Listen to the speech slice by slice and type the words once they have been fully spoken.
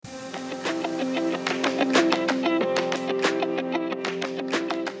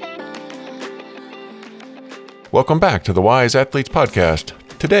Welcome back to the Wise Athletes Podcast.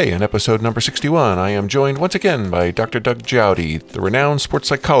 Today, in episode number 61, I am joined once again by Dr. Doug Jowdy, the renowned sports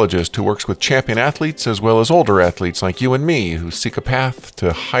psychologist who works with champion athletes as well as older athletes like you and me who seek a path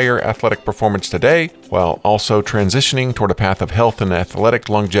to higher athletic performance today while also transitioning toward a path of health and athletic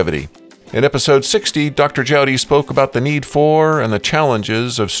longevity. In episode 60, Dr. Jowdy spoke about the need for and the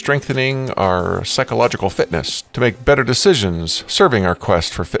challenges of strengthening our psychological fitness to make better decisions, serving our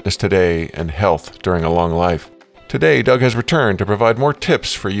quest for fitness today and health during a long life. Today, Doug has returned to provide more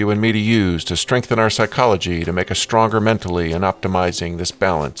tips for you and me to use to strengthen our psychology to make us stronger mentally and optimizing this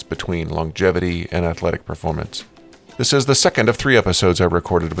balance between longevity and athletic performance. This is the second of 3 episodes I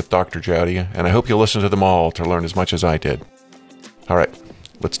recorded with Dr. Jowdy, and I hope you'll listen to them all to learn as much as I did. All right.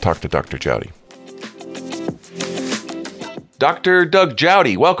 Let's talk to Dr. Jowdy. Dr. Doug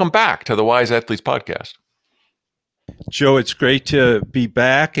Jowdy, welcome back to the Wise Athletes Podcast. Joe, it's great to be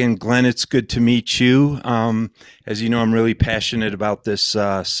back, and Glenn, it's good to meet you. As you know, I'm really passionate about this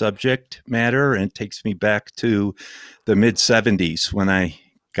subject matter, and it takes me back to the mid-'70s when I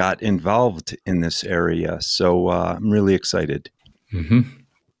got involved in this area. So I'm really excited. Mm-hmm.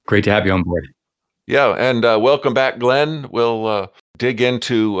 Great to have you on board. Yeah, and welcome back, Glenn. We'll dig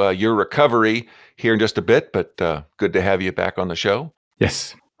into your recovery here in just a bit, but good to have you back on the show.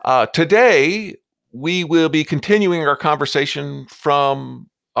 Yes. Today, we will be continuing our conversation from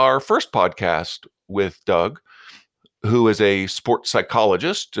our first podcast with Doug, who is a sports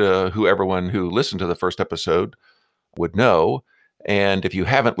psychologist, who everyone who listened to the first episode would know. And if you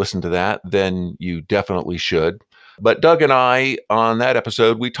haven't listened to that, then you definitely should. But Doug and I, on that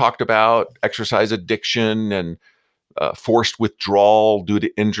episode, we talked about exercise addiction and forced withdrawal due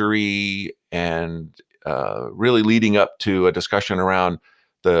to injury, and really leading up to a discussion around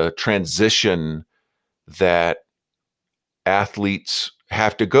the transition that athletes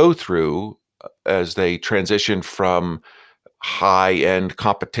have to go through as they transition from high-end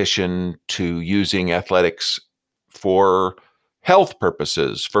competition to using athletics for health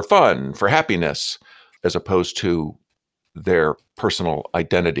purposes, for fun, for happiness, as opposed to their personal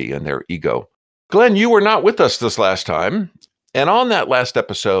identity and their ego. Glenn, you were not with us this last time. And on that last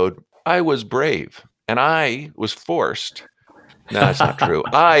episode, I was brave and I was forced. No, that's not true.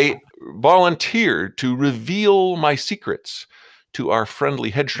 I volunteered to reveal my secrets to our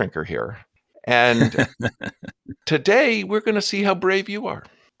friendly head shrinker here. And today we're going to see how brave you are.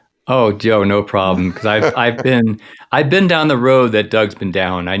 Oh, Joe, no problem. Because I've been down the road that Doug's been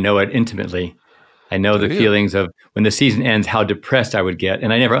down. I know it intimately. I know the feelings of when the season ends, how depressed I would get.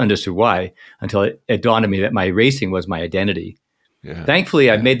 And I never understood why until it dawned on me that my racing was my identity. Yeah.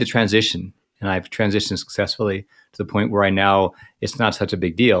 Thankfully, I've made the transition, and I've transitioned successfully to the point where it's not such a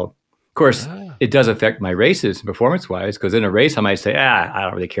big deal. Of course, it does affect my races performance-wise, because in a race, I might say, I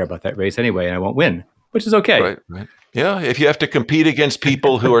don't really care about that race anyway, and I won't win, which is okay. Right. Yeah, if you have to compete against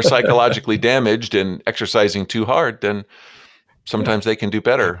people who are psychologically damaged and exercising too hard, then sometimes they can do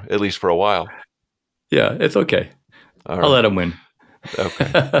better, at least for a while. Yeah, it's okay. I'll let him win.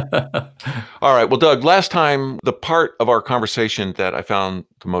 Okay. All right. Well, Doug, last time, the part of our conversation that I found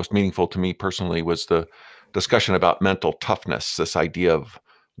the most meaningful to me personally was the discussion about mental toughness, this idea of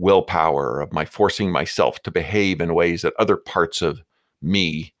willpower, of my forcing myself to behave in ways that other parts of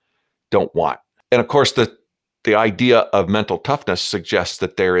me don't want. And of course, the idea of mental toughness suggests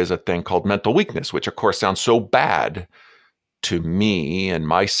that there is a thing called mental weakness, which of course sounds so bad to me and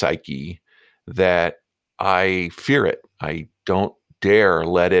my psyche that I fear it. I don't dare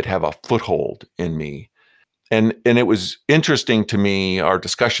let it have a foothold in me. And it was interesting to me, our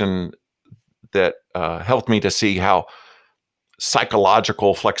discussion that helped me to see how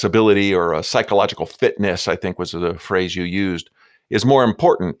psychological flexibility or a psychological fitness, I think was the phrase you used, is more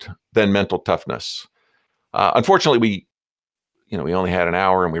important than mental toughness. Unfortunately, we only had an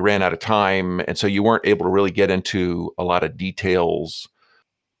hour and we ran out of time. And so you weren't able to really get into a lot of details.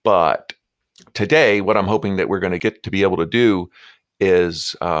 But today, what I'm hoping that we're going to get to be able to do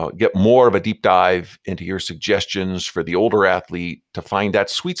is get more of a deep dive into your suggestions for the older athlete to find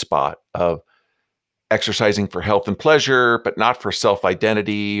that sweet spot of exercising for health and pleasure, but not for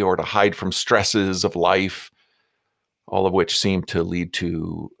self-identity or to hide from stresses of life, all of which seem to lead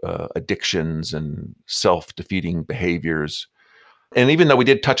to addictions and self-defeating behaviors. And even though we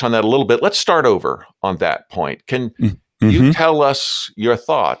did touch on that a little bit, let's start over on that point. Can you tell us your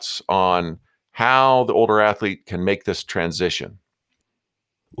thoughts on how the older athlete can make this transition?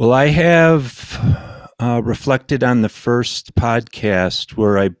 Well, I have reflected on the first podcast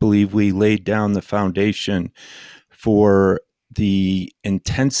where I believe we laid down the foundation for the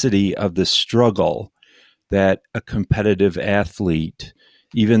intensity of the struggle that a competitive athlete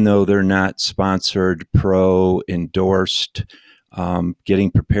even though they're not sponsored, pro, endorsed,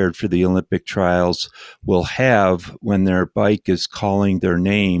 getting prepared for the Olympic trials, will have when their bike is calling their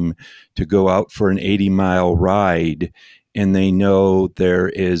name to go out for an 80-mile ride, and they know there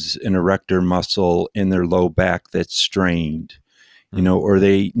is an erector muscle in their low back that's strained, or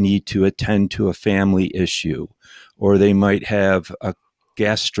they need to attend to a family issue, or they might have a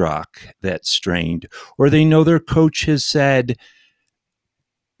gastroc that's strained, or they know their coach has said,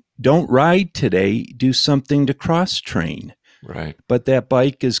 don't ride today, do something to cross train. Right. But that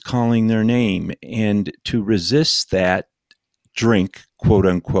bike is calling their name. And to resist that drink, quote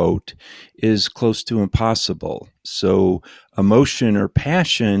unquote, is close to impossible. So emotion or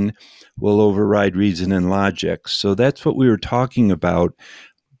passion will override reason and logic. So that's what we were talking about.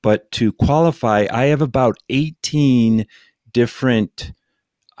 But to qualify, I have about 18 different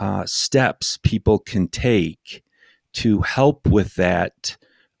steps people can take to help with that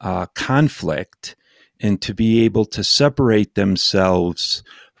conflict and to be able to separate themselves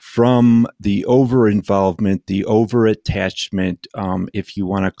from the over involvement, the over attachment, if you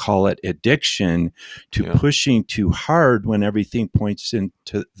want to call it addiction, to pushing too hard when everything points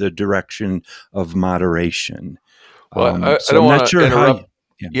into the direction of moderation. Well, I So don't I'm want not to sure how. interrupt.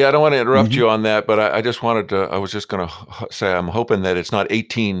 Yeah, I don't want to interrupt Mm-hmm. you on that, but I just wanted to. I was just going to say I'm hoping that it's not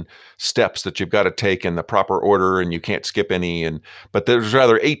 18 steps that you've got to take in the proper order, and you can't skip any. But there's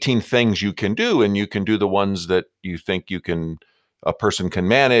rather 18 things you can do, and you can do the ones that you think a person can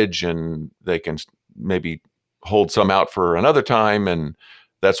manage, and they can maybe hold some out for another time, and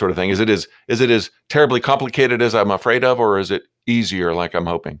that sort of thing. Is it as terribly complicated as I'm afraid of, or is it easier like I'm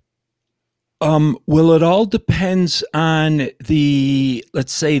hoping? Well, it all depends on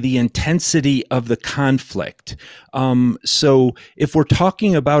let's say, the intensity of the conflict. So if we're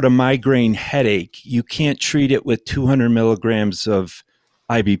talking about a migraine headache, you can't treat it with 200 milligrams of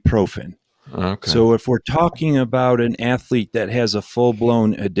ibuprofen. Okay. So if we're talking about an athlete that has a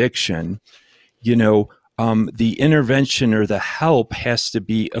full-blown addiction, the intervention or the help has to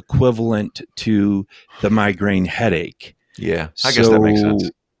be equivalent to the migraine headache. Yeah, I guess that makes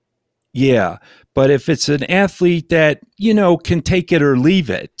sense. Yeah. But if it's an athlete that, can take it or leave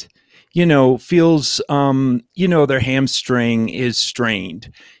it, feels, their hamstring is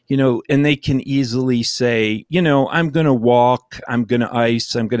strained, and they can easily say, I'm going to walk, I'm going to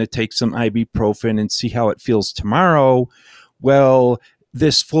ice, I'm going to take some ibuprofen and see how it feels tomorrow. Well,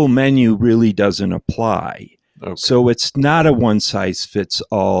 this full menu really doesn't apply. Okay. So it's not a one size fits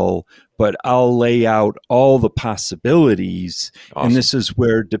all, but I'll lay out all the possibilities. Awesome. And this is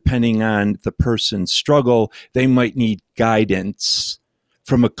where, depending on the person's struggle, they might need guidance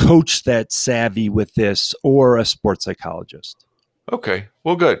from a coach that's savvy with this or a sports psychologist. Okay.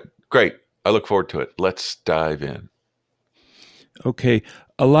 Well, good. Great. I look forward to it. Let's dive in. Okay.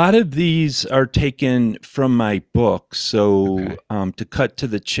 A lot of these are taken from my book. So to cut to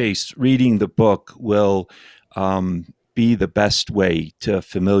the chase, reading the book will be the best way to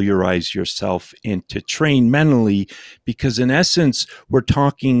familiarize yourself and to train mentally, because in essence, we're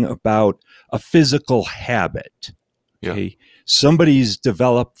talking about a physical habit. Okay. Yeah. Somebody's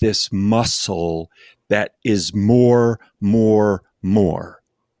developed this muscle that is more.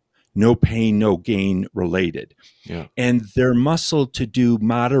 No pain, no gain related. Yeah. And their muscle to do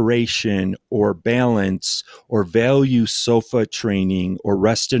moderation or balance or value sofa training or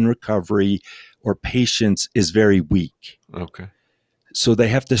rest and recovery or patience is very weak. Okay. So they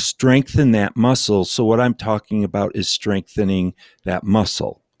have to strengthen that muscle. So what I'm talking about is strengthening that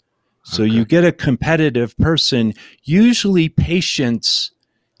muscle. So you get a competitive person, usually patience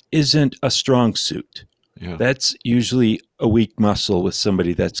isn't a strong suit. Yeah. That's usually a weak muscle with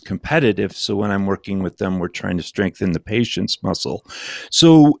somebody that's competitive. So when I'm working with them, we're trying to strengthen the patience muscle.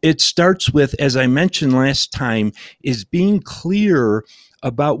 So it starts with, as I mentioned last time, is being clear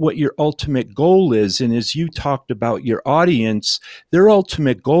about what your ultimate goal is. And as you talked about your audience, their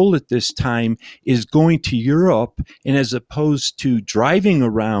ultimate goal at this time is going to Europe, and as opposed to driving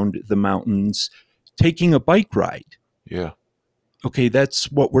around the mountains, taking a bike ride. Yeah. Okay,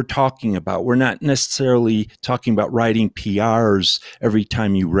 that's what we're talking about. We're not necessarily talking about writing PRs every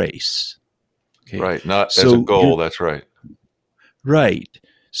time you race. Okay? Right, not as a goal, that's right. Right.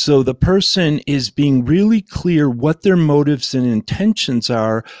 So the person is being really clear what their motives and intentions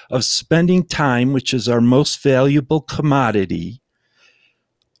are of spending time, which is our most valuable commodity,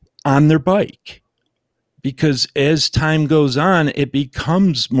 on their bike. Because as time goes on, it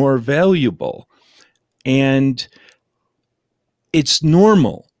becomes more valuable. And it's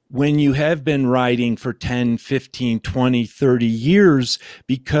normal when you have been riding for 10, 15, 20, 30 years,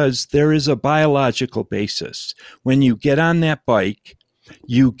 because there is a biological basis. When you get on that bike,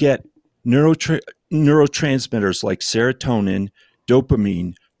 you get neurotransmitters like serotonin,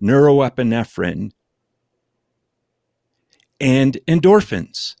 dopamine, neuroepinephrine, and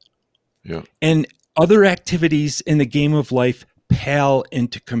endorphins. Yeah. And other activities in the game of life pale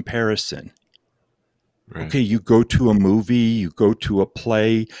into comparison. Right. Okay, you go to a movie, you go to a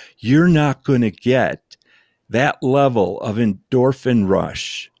play, you're not going to get that level of endorphin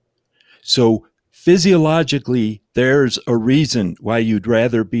rush. So physiologically, there's a reason why you'd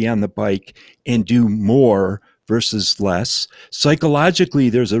rather be on the bike and do more versus less. Psychologically,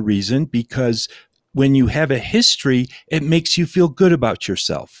 there's a reason, because when you have a history, it makes you feel good about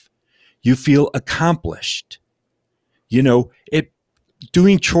yourself. You feel accomplished. You know, it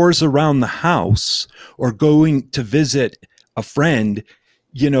doing chores around the house or going to visit a friend,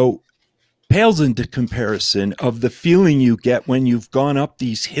 you know, pales into comparison of the feeling you get when you've gone up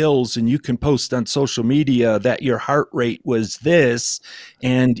these hills and you can post on social media that your heart rate was this,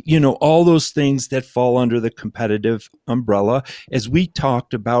 and, you know, all those things that fall under the competitive umbrella, as we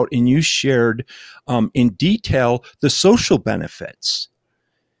talked about and you shared in detail the social benefits.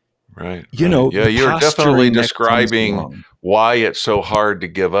 Right. You know, Yeah, the you're definitely posturing that comes describing along. why it's so hard to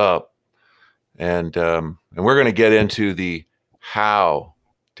give up, and we're going to get into the how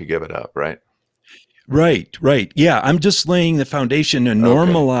to give it up, right? Right. Yeah, I'm just laying the foundation to Okay.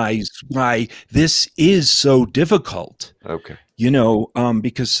 normalize why this is so difficult. Okay. You know,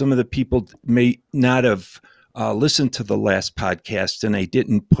 because some of the people may not have listened to the last podcast, and I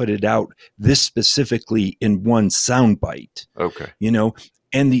didn't put it out this specifically in one soundbite. Okay. You know,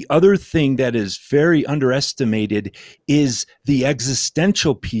 and the other thing that is very underestimated is the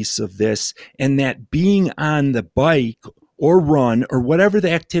existential piece of this, and that being on the bike or run or whatever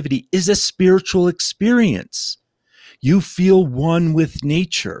the activity is a spiritual experience. You feel one with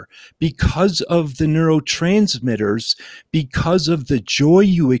nature because of the neurotransmitters, because of the joy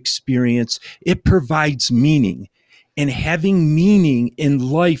you experience. It provides meaning. And having meaning in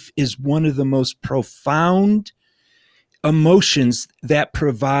life is one of the most profound emotions that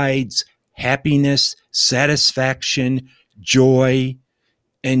provides happiness, satisfaction, joy,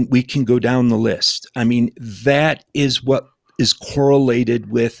 and we can go down the list. I mean, that is what is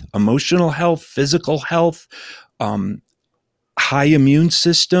correlated with emotional health, physical health, high immune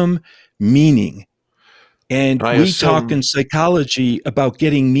system, meaning. And I we talk in assume. psychology about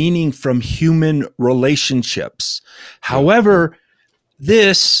getting meaning from human relationships. Yeah. Yeah. However,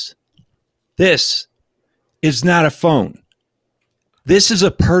 this is not a phone. This is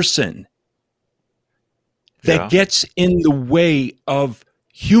a person that Yeah. gets in the way of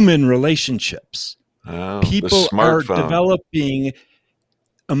human relationships. Oh, the People are smartphone. developing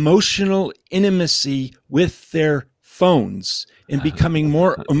emotional intimacy with their phones and becoming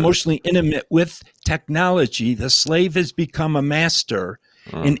more emotionally intimate with technology. The slave has become a master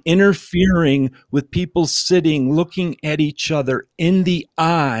Uh, and interfering with people sitting, looking at each other in the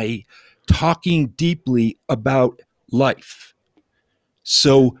eye, talking deeply about life.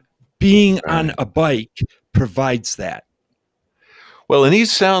 So being on right. a bike provides that. Well, and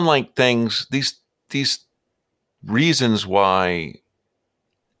these sound like things. These reasons why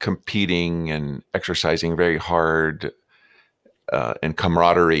competing and exercising very hard and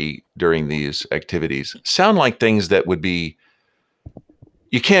camaraderie during these activities sound like things that would be,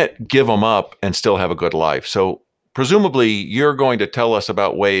 you can't give them up and still have a good life. So presumably you're going to tell us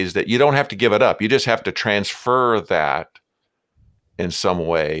about ways that you don't have to give it up. You just have to transfer that in some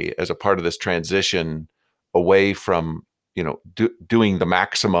way as a part of this transition away from, doing the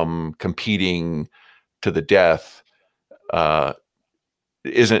maximum, competing to the death. uh,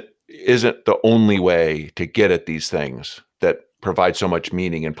 isn't the only way to get at these things that provide so much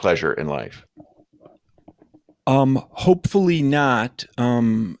meaning and pleasure in life. Hopefully not.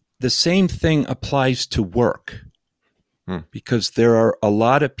 The same thing applies to work. Because there are a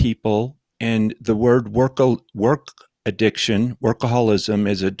lot of people, and the word work addiction, workaholism,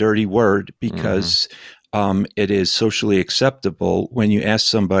 is a dirty word because it is socially acceptable. When you ask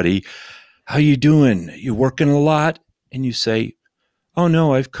somebody, how you doing? You working a lot? And you say, oh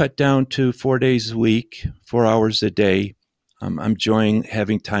no, I've cut down to 4 days a week, 4 hours a day. I'm enjoying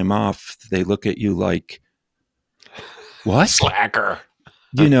having time off. They look at you like, what? Slacker.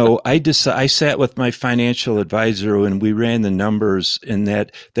 You know, I sat with my financial advisor and we ran the numbers, and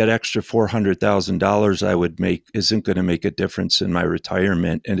that extra $400,000 I would make isn't going to make a difference in my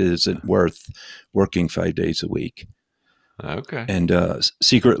retirement, and it isn't worth working 5 days a week. Okay. And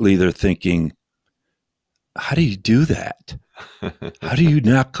secretly they're thinking, how do you do that? How do you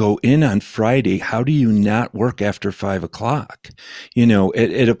not go in on Friday? How do you not work after 5 o'clock? You know,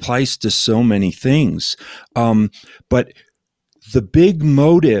 it applies to so many things. But the big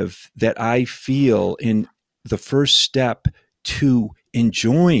motive that I feel in the first step to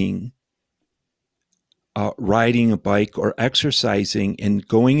enjoying riding a bike or exercising and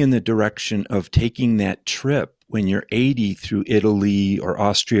going in the direction of taking that trip when you're 80 through Italy or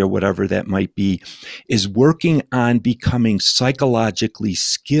Austria, whatever that might be, is working on becoming psychologically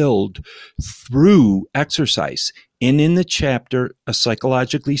skilled through exercise. And in the chapter, A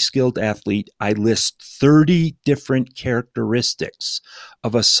Psychologically Skilled Athlete, I list 30 different characteristics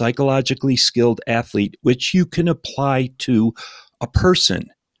of a psychologically skilled athlete, which you can apply to a person,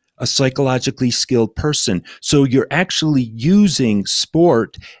 a psychologically skilled person. So you're actually using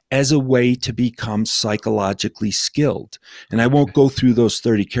sport as a way to become psychologically skilled. And I won't go through those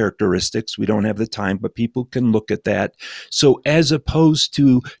 30 characteristics. We don't have the time, but people can look at that. So as opposed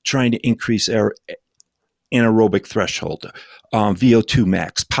to trying to increase our anaerobic threshold, VO2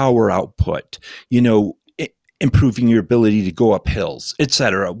 max, power output, improving your ability to go up hills,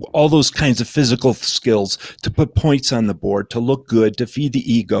 etc. All those kinds of physical skills to put points on the board, to look good, to feed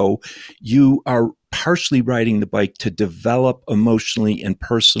the ego. You are partially riding the bike to develop emotionally and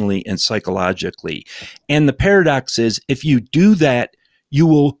personally and psychologically. And the paradox is, if you do that, you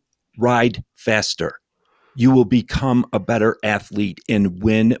will ride faster. You will become a better athlete and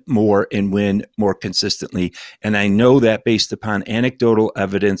win more consistently. And I know that based upon anecdotal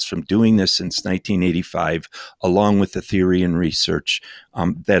evidence from doing this since 1985, along with the theory and research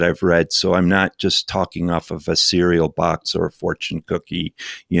that I've read. So I'm not just talking off of a cereal box or a fortune cookie,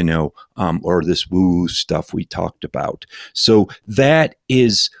 or this woo stuff we talked about. So that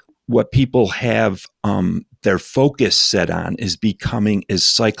is what people have their focus set on, is becoming as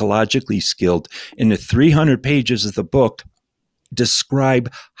psychologically skilled. In the 300 pages of the book,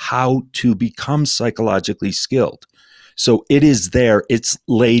 describe how to become psychologically skilled. So it is there. It's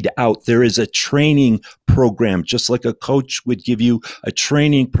laid out. There is a training program, just like a coach would give you a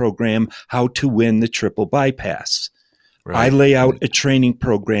training program how to win the triple bypass. Right. I lay out a training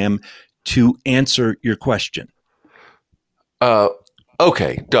program to answer your question.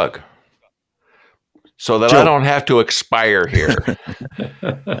 Okay, Doug. So that I don't have to expire here.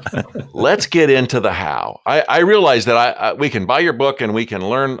 Let's get into the how. I realize that we can buy your book and we can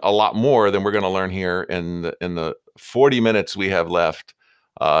learn a lot more than we're going to learn here in the 40 minutes we have left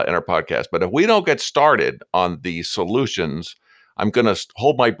in our podcast. But if we don't get started on the solutions, I'm going to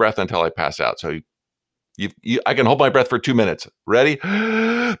hold my breath until I pass out. So I can hold my breath for 2 minutes. Ready?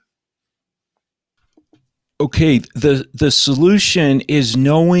 Okay, the solution is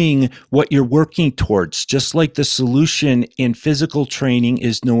knowing what you're working towards, just like the solution in physical training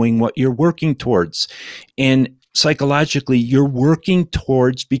is knowing what you're working towards. And psychologically, you're working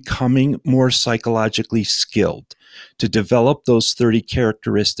towards becoming more psychologically skilled to develop those 30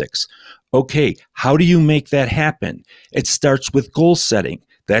 characteristics. Okay, how do you make that happen? It starts with goal setting.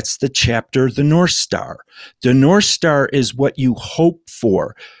 That's the chapter, the North Star. The North Star is what you hope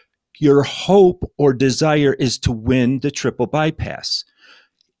for. Your hope or desire is to win the triple bypass.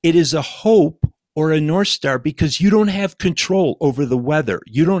 It is a hope or a North Star because you don't have control over the weather.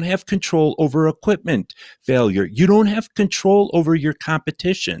 You don't have control over equipment failure. You don't have control over your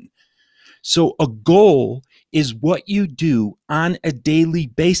competition. So a goal is what you do on a daily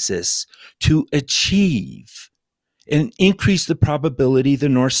basis to achieve and increase the probability the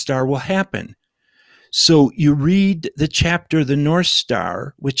North Star will happen. So you read the chapter, The North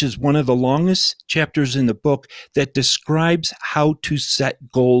Star, which is one of the longest chapters in the book that describes how to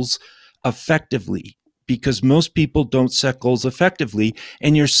set goals effectively, because most people don't set goals effectively,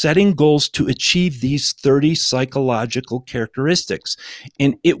 and you're setting goals to achieve these 30 psychological characteristics.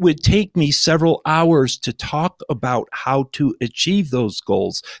 And it would take me several hours to talk about how to achieve those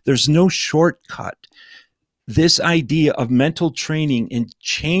goals. There's no shortcut. This idea of mental training and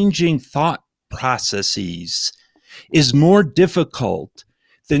changing thought processes is more difficult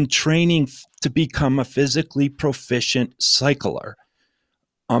than training to become a physically proficient cycler.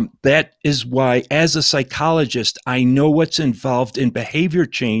 That is why, as a psychologist, I know what's involved in behavior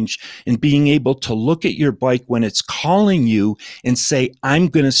change and being able to look at your bike when it's calling you and say, I'm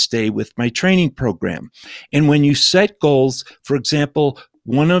going to stay with my training program. And when you set goals, for example,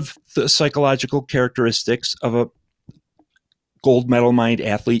 one of the psychological characteristics of a gold medal mind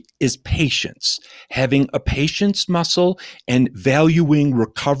athlete is patience, having a patience muscle and valuing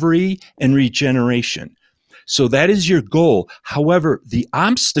recovery and regeneration. So that is your goal. However, the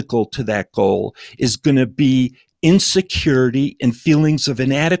obstacle to that goal is going to be insecurity and feelings of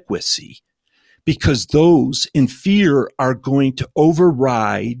inadequacy, because those in fear are going to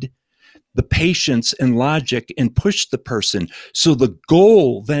override the patience and logic and push the person. So the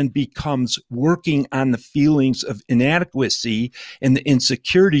goal then becomes working on the feelings of inadequacy and the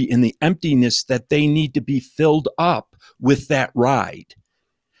insecurity and the emptiness that they need to be filled up with that ride.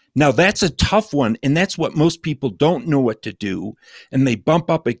 Now, that's a tough one, and that's what most people don't know what to do, and they bump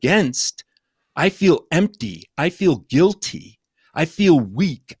up against. I feel empty. I feel guilty. I feel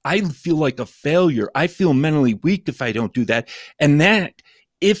weak. I feel like a failure. I feel mentally weak if I don't do that. And that,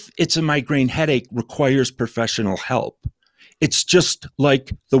 if it's a migraine headache, requires professional help. It's just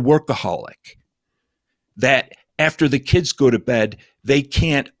like the workaholic that after the kids go to bed, they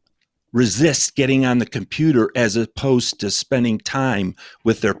can't resist getting on the computer as opposed to spending time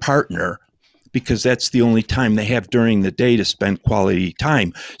with their partner, because that's the only time they have during the day to spend quality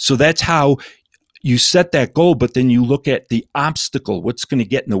time. So that's how you set that goal, but then you look at the obstacle, what's going to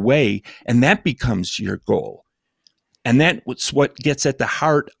get in the way, and that becomes your goal. And that's what gets at the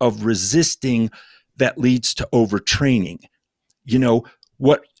heart of resisting that leads to overtraining. You know,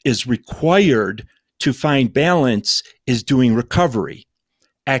 what is required to find balance is doing recovery,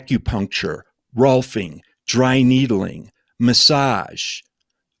 acupuncture, rolfing, dry needling, massage,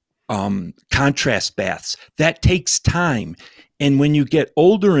 contrast baths. That takes time. And when you get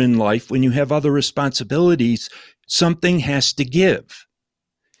older in life, when you have other responsibilities, something has to give.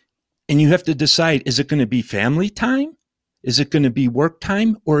 And you have to decide, is it going to be family time? Is it going to be work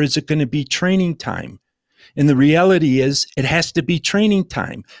time? Or is it going to be training time? And the reality is it has to be training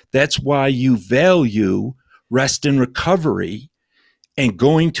time. That's why you value rest and recovery and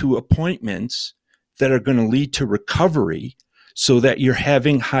going to appointments that are going to lead to recovery so that you're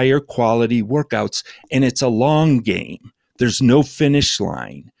having higher quality workouts. And it's a long game. There's no finish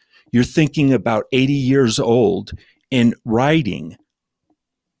line. You're thinking about 80 years old and riding.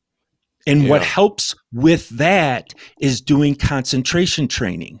 And what helps with that is doing concentration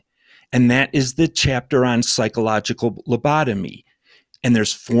training. And that is the chapter on psychological lobotomy. And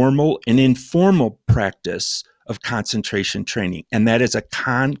there's formal and informal practice of concentration training. And that is a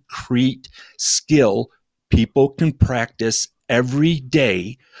concrete skill people can practice every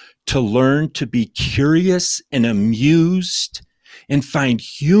day to learn to be curious and amused and find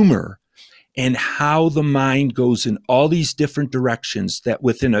humor in how the mind goes in all these different directions, that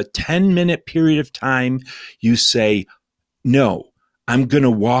within a 10-minute period of time, you say, no, I'm going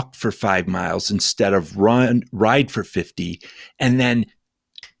to walk for 5 miles instead of ride for 50. And then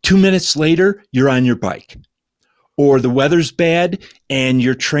 2 minutes later, you're on your bike. Or the weather's bad and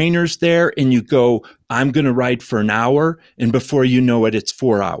your trainer's there and you go, I'm going to ride for an hour. And before you know it, it's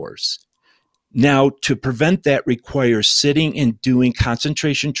 4 hours. Now, to prevent that requires sitting and doing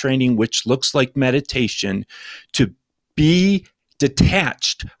concentration training, which looks like meditation, to be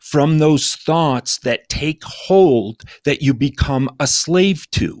detached from those thoughts that take hold that you become a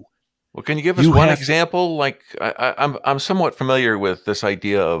slave to. Well, can you give us one example? Like I'm somewhat familiar with this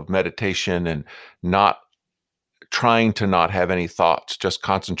idea of meditation and not trying to not have any thoughts, just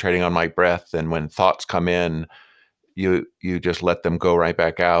concentrating on my breath. And when thoughts come in, you just let them go right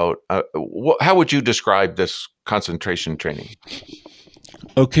back out. How would you describe this concentration training?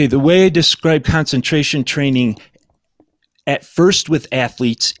 Okay, the way I describe concentration training at first with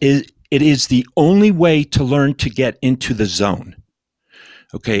athletes is it is the only way to learn to get into the zone.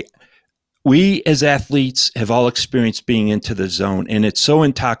 Okay, we as athletes have all experienced being into the zone, and it's so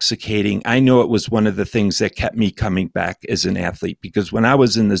intoxicating. I know it was one of the things that kept me coming back as an athlete, because when I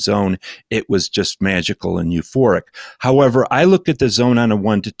was in the zone, it was just magical and euphoric. However, I look at the zone on a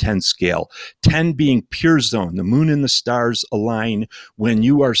 1 to 10 scale, 10 being pure zone. The moon and the stars align. When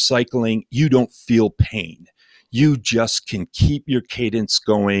you are cycling, you don't feel pain. You just can keep your cadence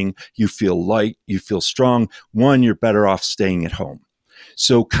going. You feel light. You feel strong. One, you're better off staying at home.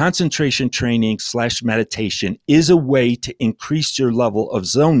 So concentration training / meditation is a way to increase your level of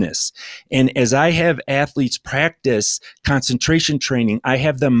zoneness. And as I have athletes practice concentration training, I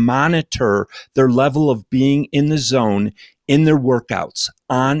have them monitor their level of being in the zone in their workouts,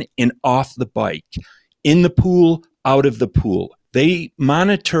 on and off the bike, in the pool, out of the pool. They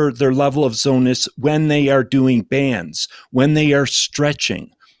monitor their level of zoneness when they are doing bands, when they are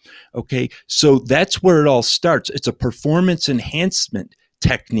stretching. Okay, so that's where it all starts. It's a performance enhancement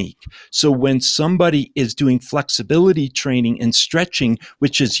technique. So when somebody is doing flexibility training and stretching,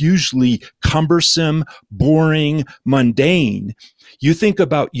 which is usually cumbersome, boring, mundane, you think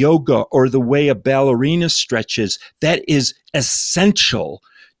about yoga or the way a ballerina stretches, that is essential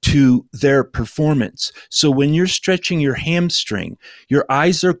to their performance. So when you're stretching your hamstring, your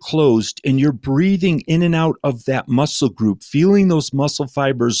eyes are closed and you're breathing in and out of that muscle group, feeling those muscle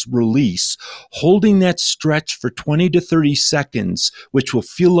fibers release, holding that stretch for 20 to 30 seconds, which will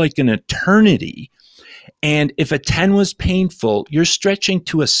feel like an eternity. And if a 10 was painful, you're stretching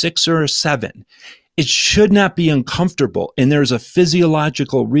to a 6 or a 7. It should not be uncomfortable. And there's a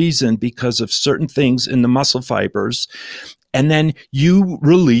physiological reason because of certain things in the muscle fibers. And then you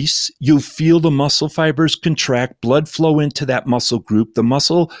release, you feel the muscle fibers contract, blood flow into that muscle group. The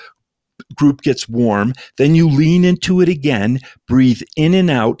muscle group gets warm. Then you lean into it again, breathe in and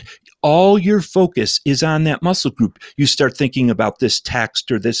out. All your focus is on that muscle group. You start thinking about this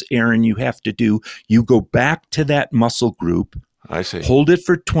text or this errand you have to do. You go back to that muscle group. I see. Hold it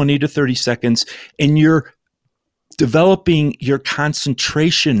for 20 to 30 seconds, and you're developing your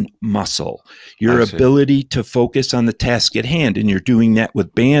concentration muscle, your ability to focus on the task at hand. And you're doing that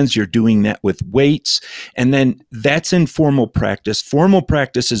with bands, you're doing that with weights. And then that's in formal practice. Formal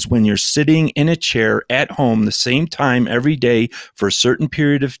practice is when you're sitting in a chair at home the same time every day for a certain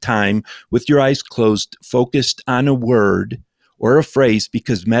period of time with your eyes closed, focused on a word or a phrase,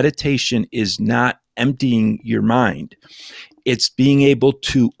 because meditation is not emptying your mind. It's being able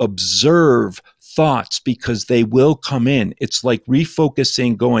to observe thoughts because they will come in. It's like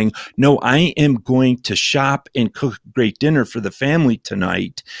refocusing, going, no, I am going to shop and cook a great dinner for the family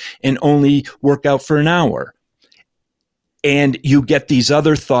tonight and only work out for an hour. And you get these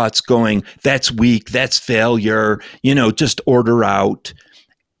other thoughts going, that's weak, that's failure, just order out.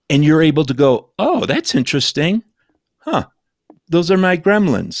 And you're able to go, oh, that's interesting. Huh. Those are my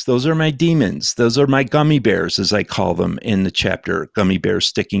gremlins. Those are my demons. Those are my gummy bears, as I call them in the chapter, Gummy Bears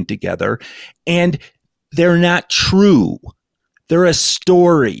Sticking Together. And they're not true. They're a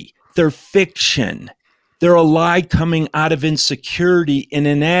story. They're fiction. They're a lie coming out of insecurity and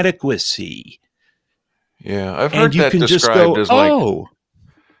inadequacy. Yeah, I've heard that described as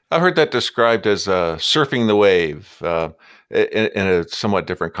I've heard that described as surfing the wave in a somewhat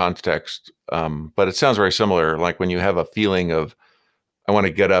different context. But it sounds very similar, like when you have a feeling of, I want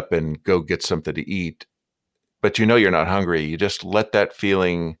to get up and go get something to eat, but you're not hungry. You just let that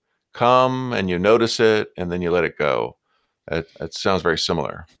feeling come and you notice it and then you let it go. It sounds very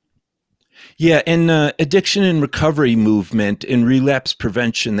similar. Yeah, in addiction and recovery movement, in relapse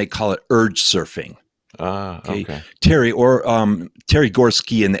prevention, they call it urge surfing. Okay. Terry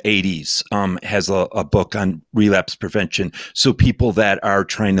Gorski in the 80s has a book on relapse prevention. So people that are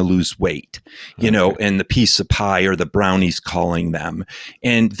trying to lose weight, and the piece of pie or the brownies calling them.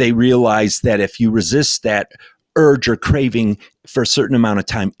 And they realize that if you resist that urge or craving for a certain amount of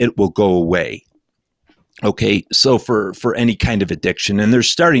time, it will go away. Okay, so for any kind of addiction, and they're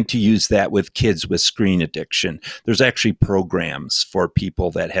starting to use that with kids with screen addiction. There's actually programs for people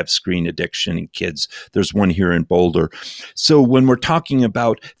that have screen addiction in kids. There's one here in Boulder. So when we're talking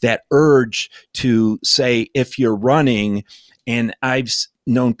about that urge to say, if you're running, and I've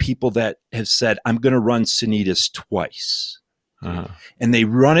known people that have said, I'm going to run Sanitas twice. Uh-huh. And they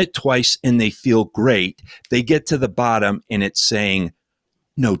run it twice and they feel great. They get to the bottom and it's saying,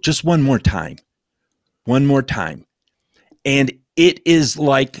 no, just one more time. One more time. And it is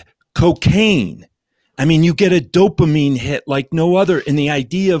like cocaine. I mean, you get a dopamine hit like no other. And the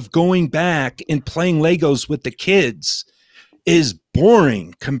idea of going back and playing Legos with the kids is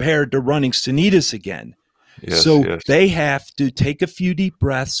boring compared to running Sanitas again. Yes, so they have to take a few deep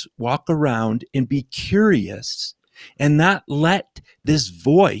breaths, walk around and be curious and not let this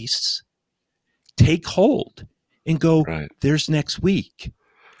voice take hold and go, there's next week.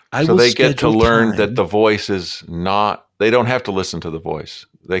 So they get to learn that the voice is not, they don't have to listen to the voice.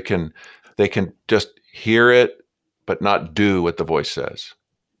 They can just hear it, but not do what the voice says.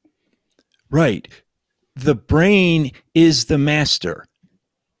 Right. The brain is the master,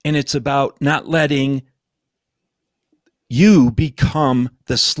 and it's about not letting you become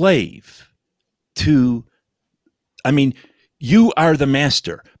the slave to, you are the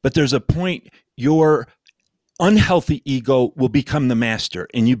master, but there's a point your unhealthy ego will become the master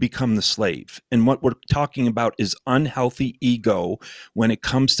and you become the slave. And what we're talking about is unhealthy ego. When it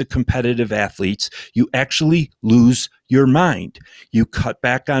comes to competitive athletes, you actually lose your mind. You cut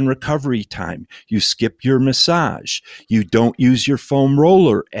back on recovery time. You skip your massage. You don't use your foam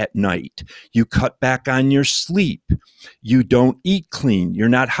roller at night. You cut back on your sleep. You don't eat clean. You're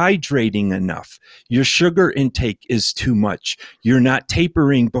not hydrating enough. Your sugar intake is too much. You're not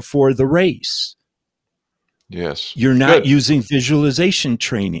tapering before the race. Yes. You're not using visualization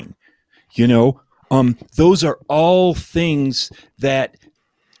training. Those are all things that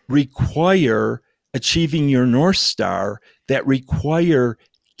require achieving your North Star, that require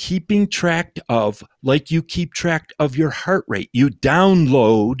keeping track of, like you keep track of your heart rate. You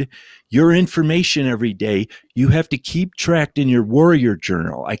download your information every day. You have to keep track in your warrior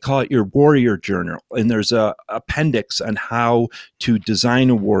journal. I call it your warrior journal. And there's a appendix on how to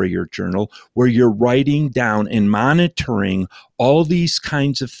design a warrior journal where you're writing down and monitoring all these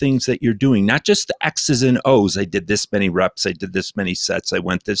kinds of things that you're doing, not just the X's and O's. I did this many reps, I did this many sets, I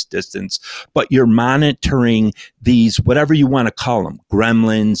went this distance, but you're monitoring these, whatever you want to call them,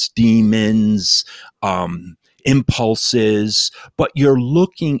 gremlins, demons, impulses, but you're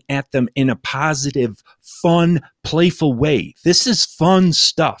looking at them in a positive, fun, playful way. This is fun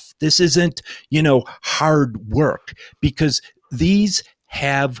stuff. This isn't, hard work, because these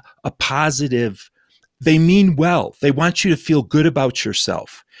have a positive, they mean well. They want you to feel good about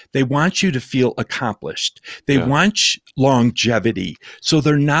yourself. They want you to feel accomplished. They want longevity. So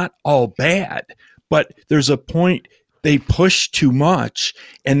they're not all bad, but there's a point they push too much,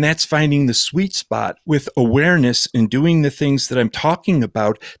 and that's finding the sweet spot with awareness and doing the things that I'm talking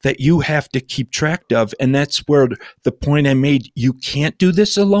about that you have to keep track of. And that's where the point I made, you can't do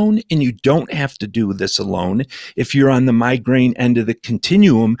this alone, and you don't have to do this alone if you're on the migraine end of the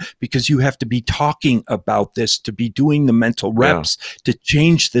continuum, because you have to be talking about this to be doing the mental reps to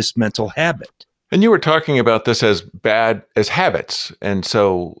change this mental habit. And you were talking about this as bad as habits. And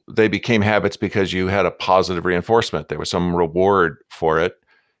so they became habits because you had a positive reinforcement. There was some reward for it.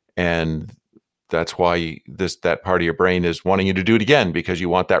 And that's why that part of your brain is wanting you to do it again, because you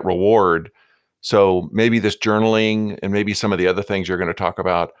want that reward. So maybe this journaling and maybe some of the other things you're going to talk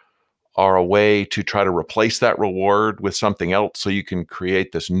about are a way to try to replace that reward with something else so you can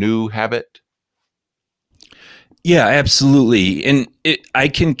create this new habit. Yeah, absolutely. And I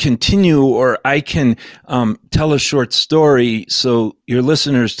can continue, or I can tell a short story so your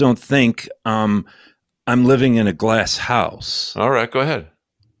listeners don't think I'm living in a glass house. All right, go ahead.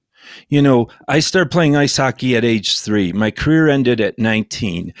 I started playing ice hockey at age 3. My career ended at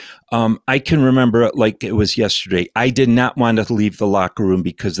 19. I can remember it like it was yesterday. I did not want to leave the locker room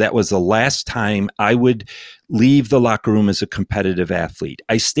because that was the last time I would leave the locker room as a competitive athlete.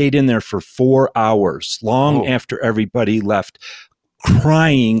 I stayed in there for 4 hours, long after everybody left,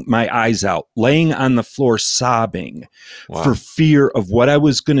 crying my eyes out, laying on the floor, sobbing for fear of what I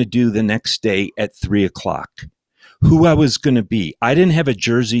was going to do the next day at 3:00. Who I was going to be. I didn't have a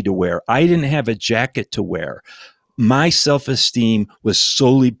jersey to wear. I didn't have a jacket to wear. My self-esteem was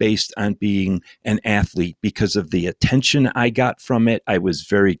solely based on being an athlete because of the attention I got from it. I was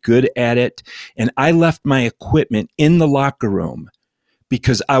very good at it. And I left my equipment in the locker room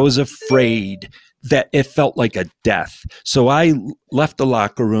because I was afraid that it felt like a death. So I left the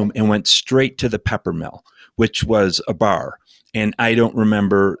locker room and went straight to the Peppermill, which was a bar. And I don't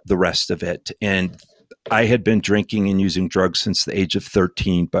remember the rest of it. And I had been drinking and using drugs since the age of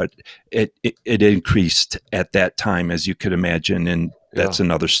 13, but it increased at that time, as you could imagine, and that's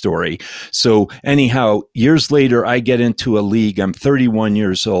another story. So anyhow, years later, I get into a league. I'm 31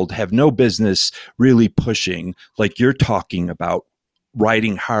 years old, have no business really pushing like you're talking about,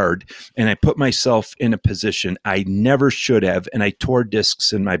 riding hard, and I put myself in a position I never should have, and I tore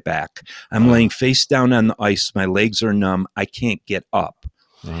discs in my back. I'm laying face down on the ice. My legs are numb. I can't get up.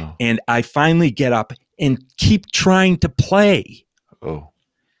 And I finally get up and keep trying to play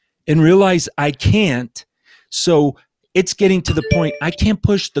and realize I can't. So it's getting to the point I can't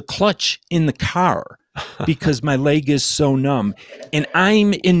push the clutch in the car because my leg is so numb. And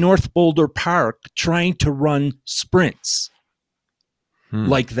I'm in North Boulder Park trying to run sprints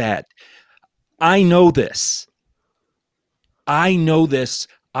like that. I know this.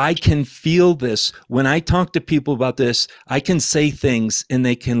 I can feel this. When I talk to people about this, I can say things and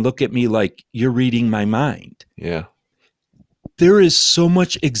they can look at me like, you're reading my mind. Yeah. There is so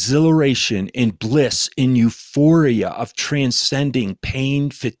much exhilaration and bliss and euphoria of transcending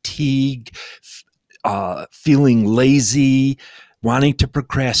pain, fatigue, feeling lazy, wanting to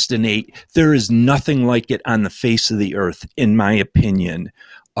procrastinate. There is nothing like it on the face of the earth, in my opinion,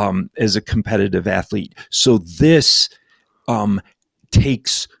 as a competitive athlete. So this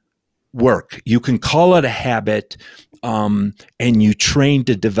takes work. You can call it a habit, and you train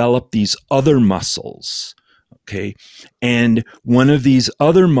to develop these other muscles. Okay. And one of these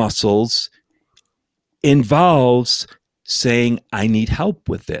other muscles involves saying, I need help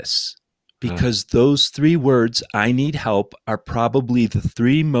with this. Because those 3 words, I need help, are probably the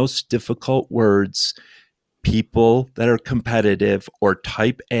 3 most difficult words people that are competitive or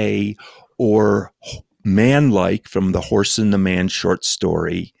type A or man-like from the Horse and the Man short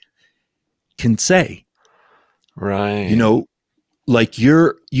story can say. Right. Like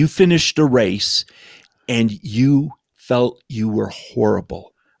you finished a race and you felt you were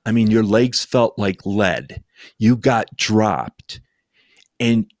horrible. I mean, your legs felt like lead. You got dropped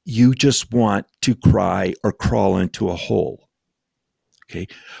and you just want to cry or crawl into a hole. Okay.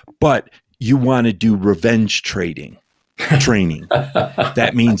 But you want to do revenge training.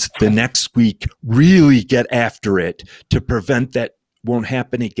 That means the next week, really get after it to prevent that won't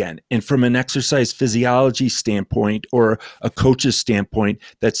happen again. And from an exercise physiology standpoint or a coach's standpoint,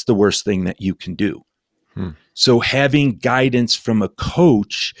 that's the worst thing that you can do. So having guidance from a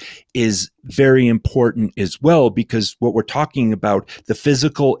coach is very important as well, because what we're talking about, the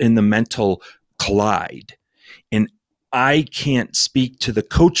physical and the mental collide. And I can't speak to the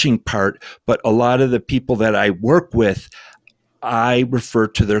coaching part, but a lot of the people that I work with, I refer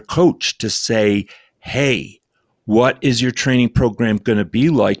to their coach to say, hey, what is your training program going to be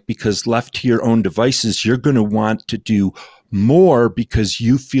like? Because left to your own devices, you're going to want to do more because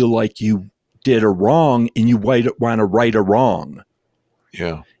you feel like you did a wrong and you want to right a wrong.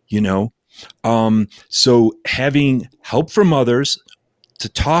 Yeah. So having help from others to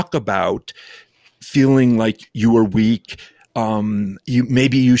talk about feeling like you were weak,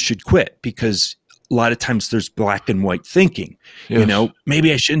 maybe you should quit, because a lot of times there's black and white thinking. Yes.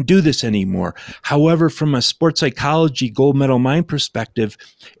 Maybe I shouldn't do this anymore. However, from a sports psychology gold medal mind perspective,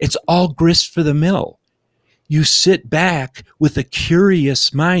 it's all grist for the mill. You sit back with a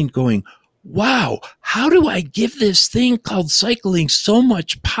curious mind going, wow, how do I give this thing called cycling so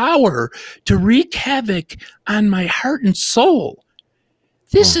much power to wreak havoc on my heart and soul?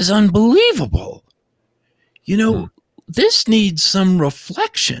 This is unbelievable. This needs some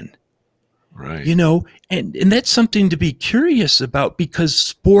reflection. Right. And that's something to be curious about, because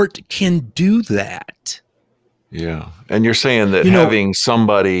sport can do that. Yeah. And you're saying that having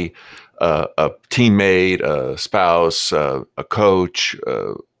somebody, a teammate, a spouse, a coach,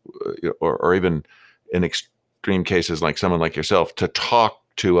 or even in extreme cases like someone like yourself, to talk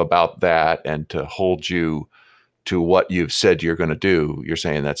to about that and to hold you to what you've said you're going to do, you're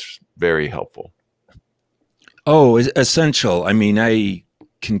saying that's very helpful. Oh, essential. I mean, I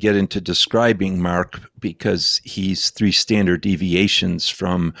can get into describing Mark because he's 3 standard deviations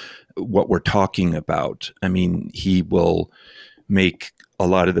from what we're talking about. I mean, he will make a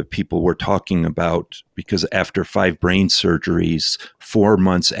lot of the people we're talking about, because after 5 brain surgeries, 4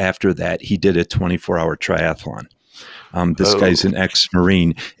 months after that, he did a 24-hour triathlon. This guy's an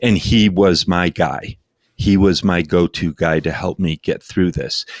ex-Marine, and he was my guy. He was my go-to guy to help me get through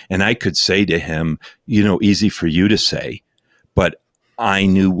this. And I could say to him, easy for you to say, but I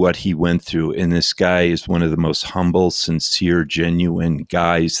knew what he went through. And this guy is one of the most humble, sincere, genuine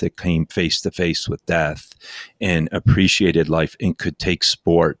guys that came face to face with death and appreciated life and could take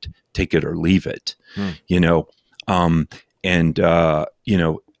sport, take it or leave it,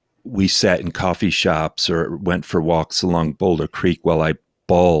 we sat in coffee shops or went for walks along Boulder Creek while I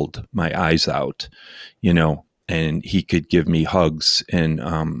bawled my eyes out, and he could give me hugs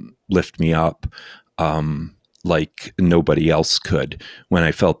and lift me up like nobody else could when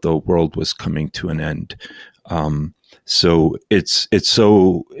I felt the world was coming to an end. So it's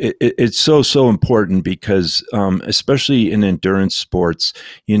so important, because especially in endurance sports,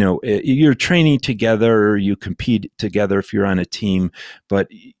 you're training together, you compete together if you're on a team, but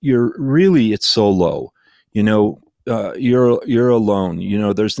it's solo. You're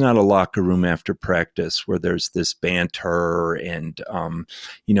alone. There's not a locker room after practice where there's this banter and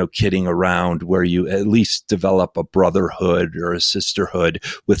kidding around, where you at least develop a brotherhood or a sisterhood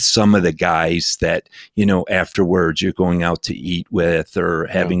with some of the guys that afterwards you're going out to eat with, or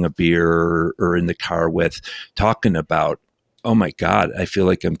having a beer, or in the car with, talking about, oh my God, I feel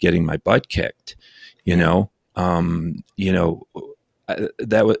like I'm getting my butt kicked.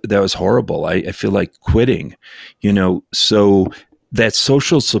 That was horrible. I feel like quitting, so that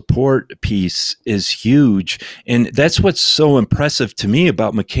social support piece is huge. And that's what's so impressive to me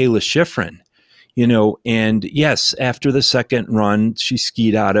about Michaela Schifrin, and yes, after the second run she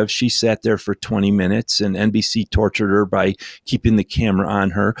skied out of, she sat there for 20 minutes and NBC tortured her by keeping the camera on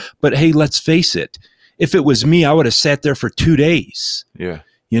her. But hey, let's face it, if it was me, I would have sat there for 2 days. Yeah.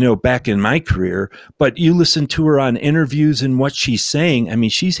 Back in my career. But you listen to her on interviews and what she's saying. I mean,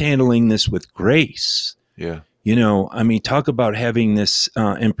 she's handling this with grace. Yeah. Talk about having this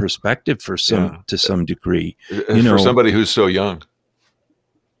in perspective to some degree. For somebody who's so young.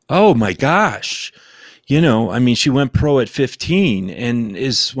 Oh my gosh. She went pro at 15 and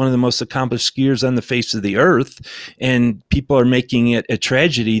is one of the most accomplished skiers on the face of the earth. And people are making it a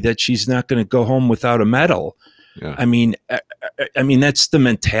tragedy that she's not going to go home without a medal. Yeah. I mean, that's the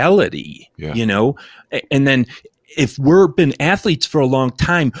mentality, And then if we've been athletes for a long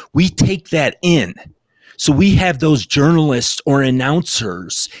time, we take that in. So we have those journalists or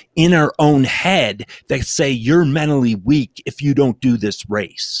announcers in our own head that say you're mentally weak if you don't do this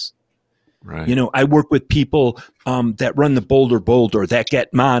race. Right. You know, I work with people that run the Boulder that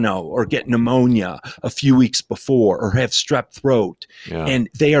get mono or get pneumonia a few weeks before or have strep throat. Yeah. And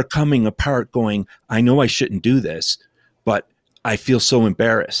they are coming apart going, I know I shouldn't do this, but I feel so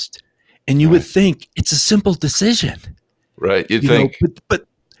embarrassed. And you would think it's a simple decision. Right. You'd you think. know,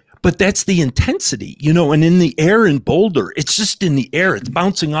 but that's the intensity, you know, and in the air in Boulder, it's just in the air. It's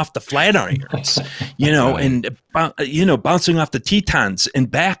bouncing off the Flatirons, you know, Right. and, you know, bouncing off the Tetons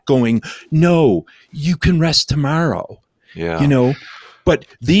and back going, no, you can rest tomorrow, Yeah. you know. But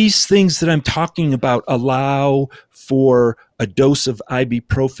these things that I'm talking about allow for a dose of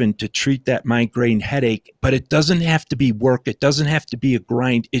ibuprofen to treat that migraine headache, but it doesn't have to be work. It doesn't have to be a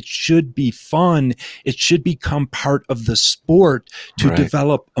grind. It should be fun. It should become part of the sport to Right.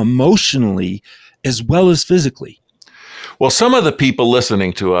 develop emotionally as well as physically. Well, some of the people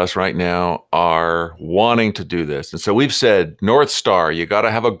listening to us right now are wanting to do this. And so we've said, North Star, you got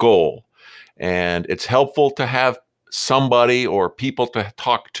to have a goal. And it's helpful to have somebody or people to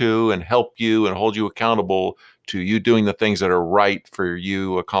talk to and help you and hold you accountable to you doing the things that are right for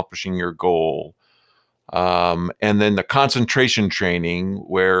you accomplishing your goal. And then the concentration training,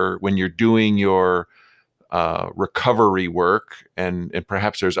 where when you're doing your recovery work, and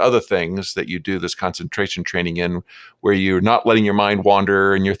perhaps there's other things that you do this concentration training in, where you're not letting your mind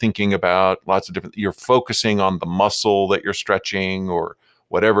wander and you're thinking about lots of different, you're focusing on the muscle that you're stretching or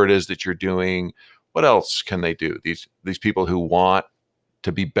whatever it is that you're doing. What else can they do? These people who want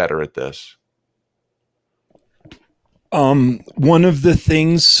to be better at this. One of the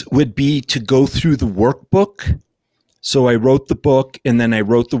things would be to go through the workbook. So I wrote the book and then I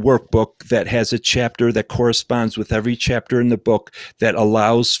wrote the workbook that has a chapter that corresponds with every chapter in the book that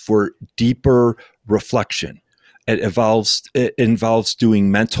allows for deeper reflection. It involves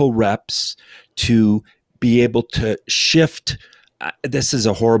doing mental reps to be able to shift. This is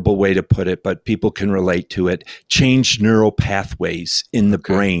a horrible way to put it, but people can relate to it. Change neural pathways in the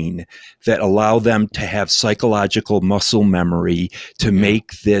brain that allow them to have psychological muscle memory to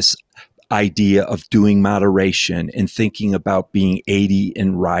make this idea of doing moderation and thinking about being 80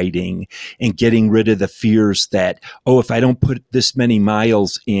 and riding and getting rid of the fears that, oh, if I don't put this many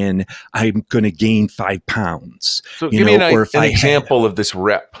miles in, I'm going to gain 5 pounds. So give me an example of this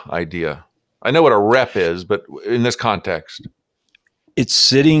rep idea. I know what a rep is, but in this context. It's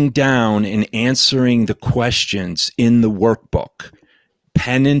sitting down and answering the questions in the workbook,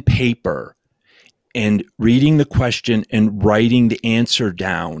 pen and paper, and reading the question and writing the answer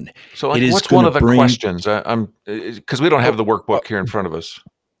down. So what's one of the questions? Because we don't have the workbook here in front of us.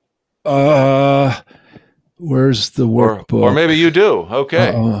 Where's the workbook? Or maybe you do.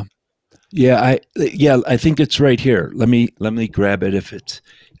 Okay. I think it's right here. Let me grab it if it's.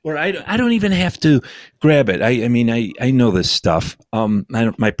 Or I don't even have to grab it. I mean, I know this stuff.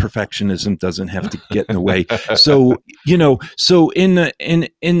 My perfectionism doesn't have to get in the way. So, you know, so in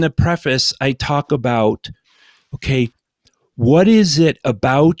the preface, I talk about, okay, what is it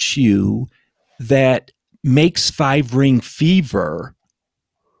about you that makes 5-ring fever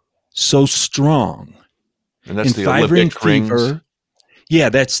so strong? And that's the Olympic rings. Yeah,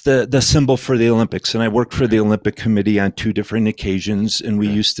 that's the symbol for the Olympics. And I worked for the Olympic Committee on 2 different occasions. And we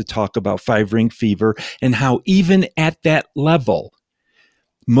used to talk about 5-ring fever and how even at that level,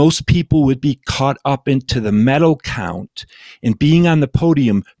 most people would be caught up into the medal count and being on the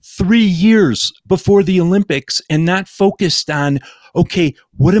podium 3 years before the Olympics and not focused on, okay,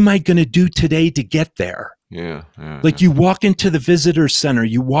 what am I going to do today to get there? Like you walk into the visitor center,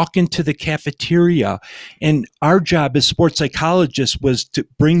 you walk into the cafeteria, and our job as sports psychologists was to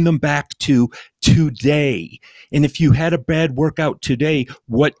bring them back to today. And if you had a bad workout today,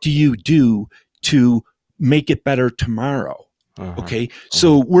 what do you do to make it better tomorrow? Okay.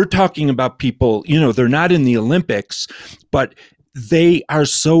 So we're talking about people, you know, they're not in the Olympics, but they are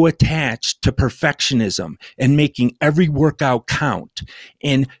so attached to perfectionism and making every workout count.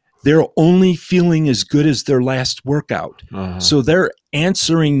 And they're only feeling as good as their last workout. So they're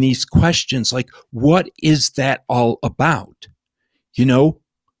answering these questions like, what is that all about? You know,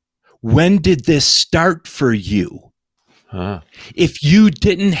 when did this start for you? If you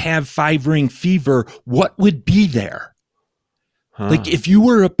didn't have 5-ring fever, what would be there? Like if you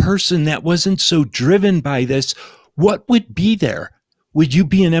were a person that wasn't so driven by this, what would be there? Would you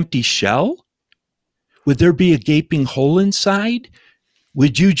be an empty shell? Would there be a gaping hole inside?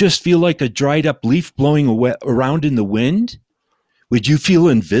 Would you just feel like a dried up leaf blowing around in the wind? Would you feel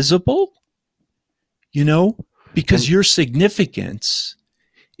invisible? You know, because your significance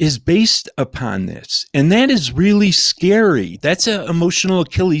is based upon this. And that is really scary. That's an emotional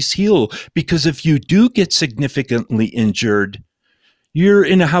Achilles heel, because if you do get significantly injured, you're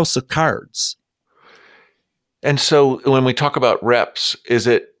in a house of cards. And so when we talk about reps, is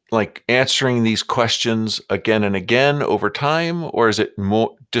it like answering these questions again and again over time, or is it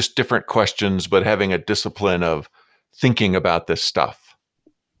more just different questions, but having a discipline of thinking about this stuff?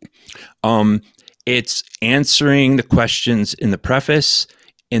 It's answering the questions in the preface,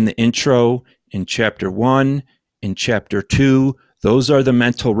 in the intro, in chapter 1, in chapter 2. Those are the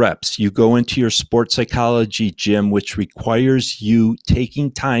mental reps. You go into your sports psychology gym, which requires you taking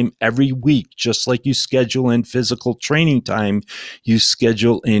time every week, just like you schedule in physical training time, you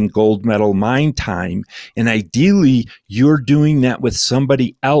schedule in gold medal mind time. And ideally, you're doing that with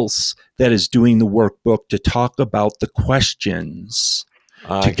somebody else that is doing the workbook to talk about the questions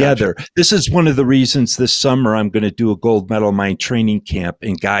together. Gotcha. This is one of the reasons this summer I'm going to do a gold medal mind training camp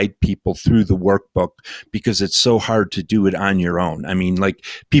and guide people through the workbook, because it's so hard to do it on your own. I mean, like,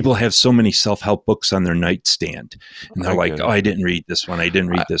 people have so many self-help books on their nightstand, and they're like, oh, I didn't read this one. I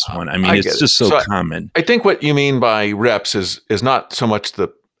didn't read this one. I mean, it's just so common. I think what you mean by reps is not so much the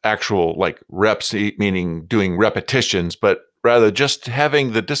actual like reps, meaning doing repetitions, but rather just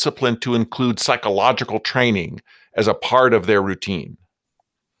having the discipline to include psychological training as a part of their routine.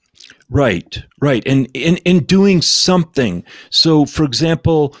 Right. And in doing something. So, for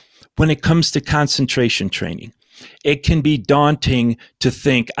example, when it comes to concentration training, it can be daunting to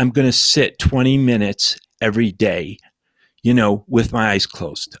think I'm going to sit 20 minutes every day, with my eyes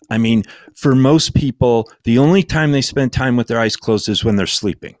closed. I mean, for most people, the only time they spend time with their eyes closed is when they're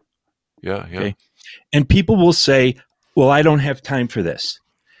sleeping. Yeah. Okay? And people will say, well, I don't have time for this.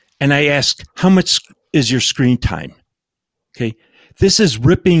 And I ask, how much is your screen time? Okay. This is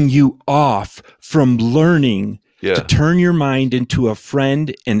ripping you off from learning to turn your mind into a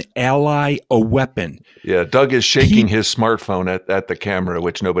friend, an ally, a weapon. Yeah, Doug is shaking his smartphone at the camera,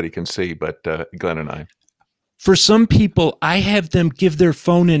 which nobody can see, but Glenn and I. For some people, I have them give their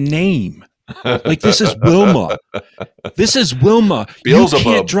phone a name. Like, this is Wilma. This is Wilma.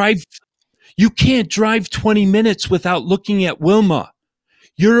 Beelzebub. You can't drive 20 minutes without looking at Wilma.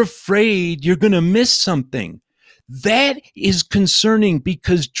 You're afraid you're going to miss something. That is concerning,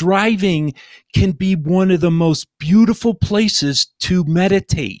 because driving can be one of the most beautiful places to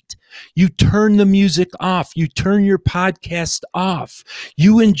meditate. You turn the music off. You turn your podcast off.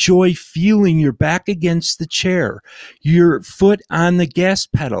 You enjoy feeling your back against the chair, your foot on the gas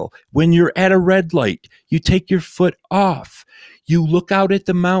pedal. When you're at a red light, you take your foot off. You look out at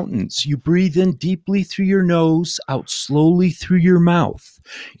the mountains. You breathe in deeply through your nose, out slowly through your mouth.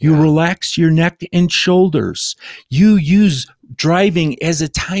 You relax your neck and shoulders. You use driving as a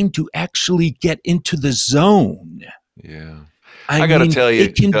time to actually get into the zone. Yeah. I got to tell you,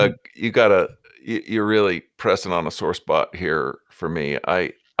 Doug, you're really pressing on a sore spot here for me.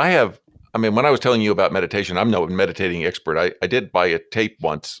 When I was telling you about meditation, I'm no meditating expert. I did buy a tape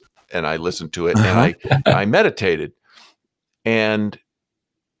once and I listened to it and I meditated. And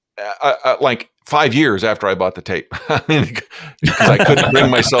like 5 years after I bought the tape, I mean, because I couldn't bring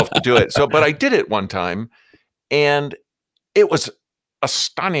myself to do it. But I did it one time, and it was a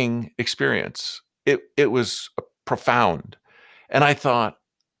stunning experience. It was profound, and I thought,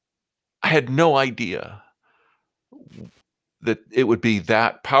 I had no idea that it would be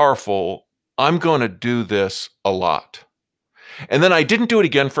that powerful. I'm going to do this a lot, and then I didn't do it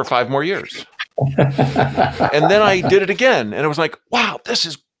again for 5 more years. And then I did it again, and it was like, wow, this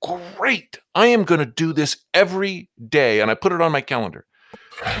is great. I am going to do this every day. And I put it on my calendar.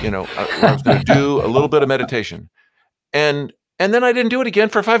 I was going to do a little bit of meditation. And then I didn't do it again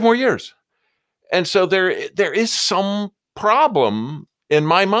for 5 more years. And so there is some problem in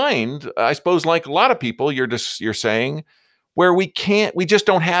my mind, I suppose, like a lot of people, you're saying, where we just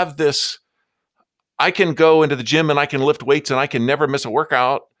don't have this. I can go into the gym and I can lift weights and I can never miss a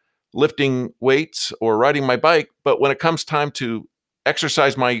workout lifting weights or riding my bike. But when it comes time to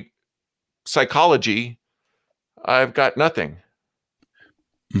exercise my psychology, I've got nothing.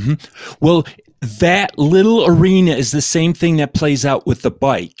 Mm-hmm. Well, that little arena is the same thing that plays out with the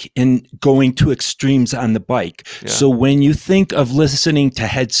bike and going to extremes on the bike. Yeah. So when you think of listening to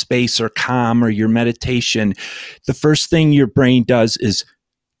Headspace or Calm or your meditation, the first thing your brain does is,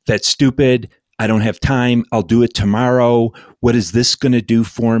 that's stupid. I don't have time. I'll do it tomorrow. What is this going to do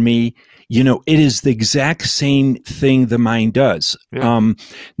for me? It is the exact same thing the mind does. Yeah.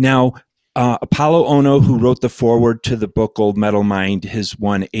 Now, Apollo Ono, who wrote the foreword to the book Gold Medal Mind, has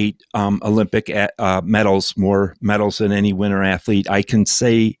won 8 Olympic medals, more medals than any winter athlete. I can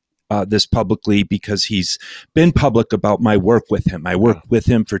say this publicly because he's been public about my work with him. I worked with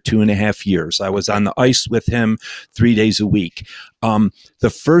him for 2.5 years. I was on the ice with him 3 days a week. The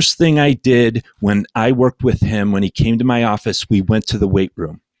first thing I did when I worked with him, when he came to my office, we went to the weight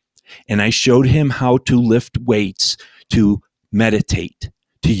room and I showed him how to lift weights, to meditate,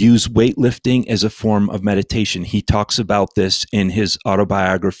 to use weightlifting as a form of meditation. He talks about this in his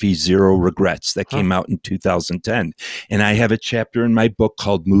autobiography, Zero Regrets, that came out in 2010. And I have a chapter in my book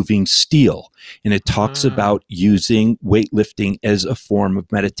called Moving Steel, and it talks about using weightlifting as a form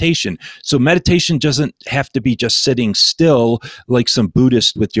of meditation. So meditation doesn't have to be just sitting still like some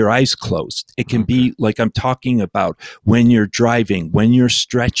Buddhist with your eyes closed. It can be like I'm talking about when you're driving, when you're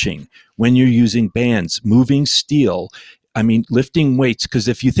stretching, when you're using bands, moving steel. I mean, lifting weights, because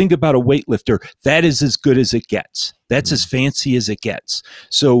if you think about a weightlifter, that is as good as it gets. That's as fancy as it gets.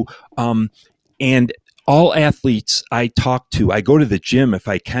 So, and all athletes I talk to, I go to the gym if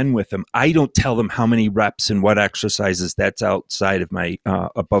I can with them. I don't tell them how many reps and what exercises. That's outside of my,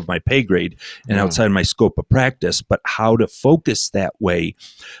 above my pay grade and outside of my scope of practice, but how to focus that way.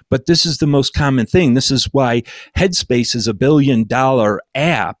 But this is the most common thing. This is why Headspace is $1 billion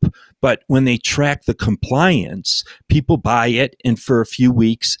app. But when they track the compliance, people buy it and for a few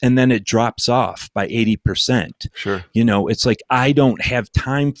weeks and then it drops off by 80%. Sure. You know, it's like, I don't have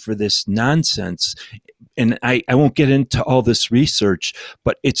time for this nonsense. And I won't get into all this research,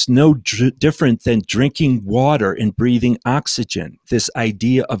 but it's no different than drinking water and breathing oxygen. This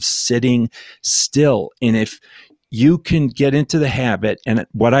idea of sitting still. And if you can get into the habit, and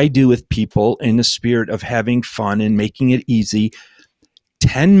what I do with people in the spirit of having fun and making it easy,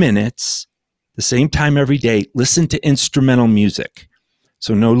 10 minutes, the same time every day, listen to instrumental music.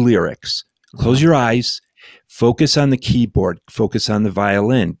 So no lyrics. Close your eyes, focus on the keyboard, focus on the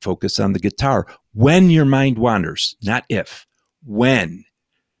violin, focus on the guitar. When your mind wanders, not if, when,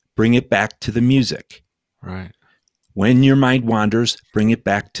 bring it back to the music. Right. When your mind wanders, bring it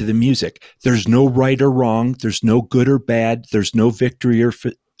back to the music. There's no right or wrong. There's no good or bad. There's no victory or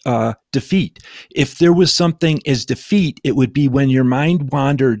defeat. If there was something as defeat, it would be when your mind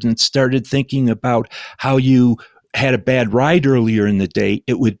wandered and started thinking about how you had a bad ride earlier in the day.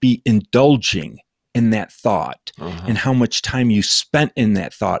 It would be indulging in that thought and how much time you spent in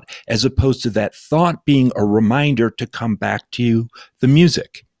that thought, as opposed to that thought being a reminder to come back to the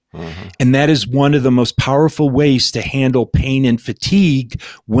music. And that is one of the most powerful ways to handle pain and fatigue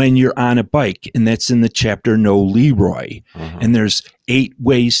when you're on a bike. And that's in the chapter No Leroy. And there's 8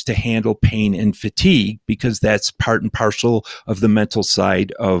 ways to handle pain and fatigue, because that's part and parcel of the mental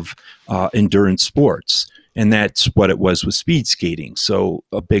side of endurance sports. And that's what it was with speed skating. So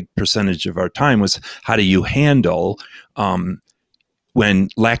a big percentage of our time was, how do you handle when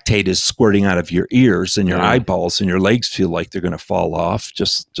lactate is squirting out of your ears and your eyeballs and your legs feel like they're going to fall off,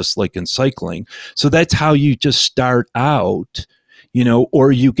 just like in cycling. So that's how you just start out, you know,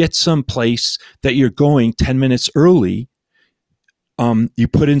 or you get someplace that you're going 10 minutes early. You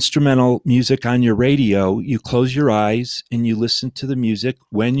put instrumental music on your radio, you close your eyes and you listen to the music.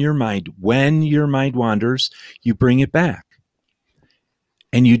 When your mind wanders, you bring it back.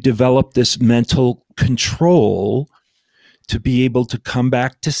 And you develop this mental control to be able to come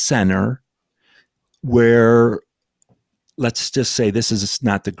back to center, where, let's just say, this is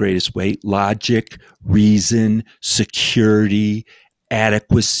not the greatest way, logic, reason, security,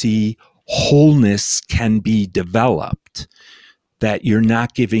 adequacy, wholeness can be developed, that you're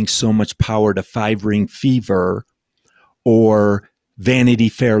not giving so much power to 5-ring fever or Vanity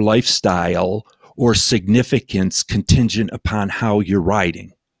Fair lifestyle or significance contingent upon how you're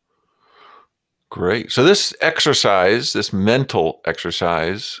riding. Great. So this exercise, this mental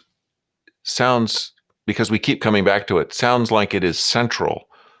exercise, sounds, because we keep coming back to it, sounds like it is central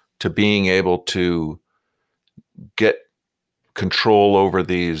to being able to get control over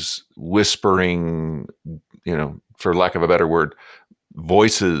these whispering, you know, for lack of a better word,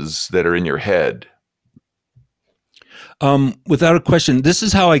 voices that are in your head. Without a question, this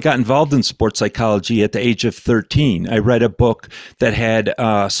is how I got involved in sports psychology at the age of 13. I read a book that had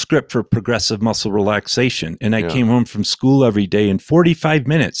a script for progressive muscle relaxation, and I came home from school every day. In 45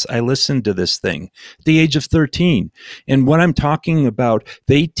 minutes, I listened to this thing at the age of 13. And what I'm talking about,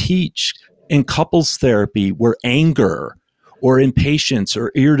 they teach in couples therapy where anger or impatience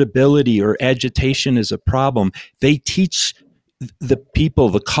or irritability or agitation is a problem. They teach the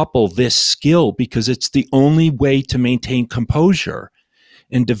couple, this skill, because it's the only way to maintain composure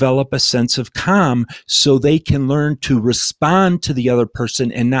and develop a sense of calm, so they can learn to respond to the other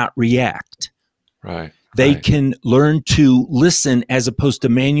person and not react. Right. They Right. can learn to listen as opposed to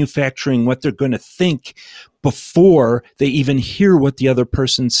manufacturing what they're going to think before they even hear what the other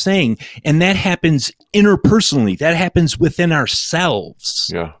person's saying. And that happens interpersonally. That happens within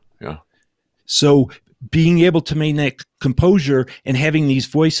ourselves. Yeah. Yeah. So being able to maintain composure and having these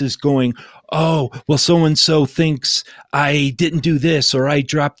voices going, oh, well, so-and-so thinks I didn't do this, or I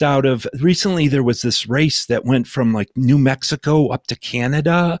dropped out of. Recently, there was this race that went from like New Mexico up to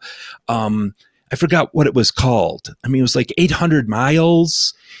Canada. I forgot what it was called. I mean, it was like 800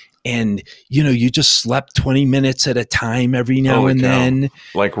 miles. And, you just slept 20 minutes at a time every now Holy and cow. then.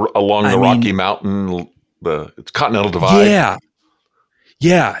 Like along the Rocky Mountain, it's Continental Divide. Yeah.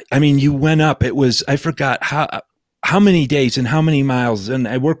 Yeah. I mean, you went up. It was, I forgot how many days and how many miles. And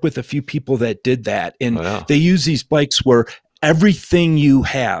I work with a few people that did that. And they use these bikes where everything you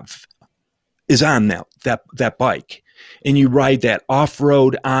have is on that bike. And you ride that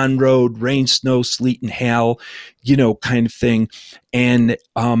off-road, on-road, rain, snow, sleet, and hail, kind of thing. And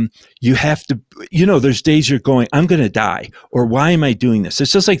you have to, there's days you're going, I'm going to die, or why am I doing this?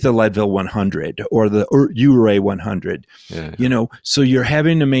 It's just like the Leadville 100 or the Ouray 100, so you're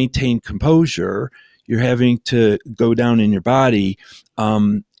having to maintain composure. You're having to go down in your body.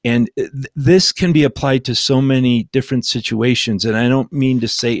 And this can be applied to so many different situations. And I don't mean to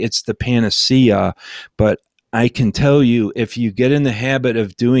say it's the panacea, but I can tell you, if you get in the habit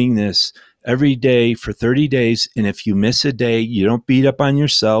of doing this every day for 30 days, and if you miss a day, you don't beat up on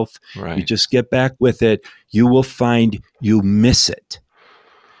yourself. Right. You just get back with it. You will find you miss it.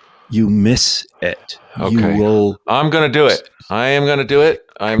 You miss it. Okay. You will. I'm going to do it. I am going to do it.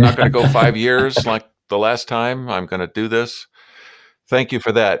 I'm not going to go 5 years like the last time. I'm going to do this. Thank you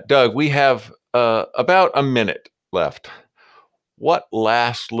for that. Doug, we have about a minute left. What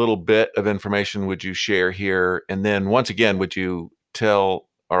last little bit of information would you share here? And then once again, would you tell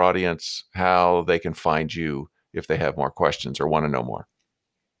our audience how they can find you if they have more questions or want to know more?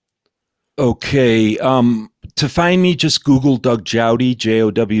 Okay. To find me, just Google Doug Jowdy,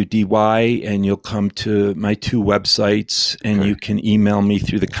 Jowdy, and you'll come to my 2 websites, and you can email me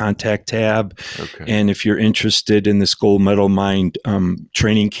through the contact tab. Okay. And if you're interested in this Gold Medal Mind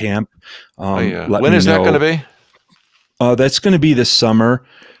training camp, when is that going to be? That's going to be this summer.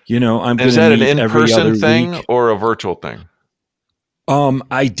 I'm going to meet every other week. Is that an in-person thing or a virtual thing?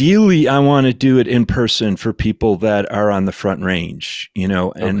 Ideally, I want to do it in person for people that are on the Front Range,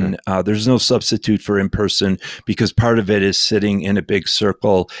 and there's no substitute for in person, because part of it is sitting in a big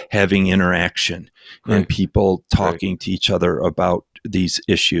circle, having interaction, and people talking to each other about these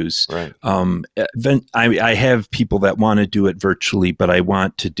issues. Right. I have people that want to do it virtually, but I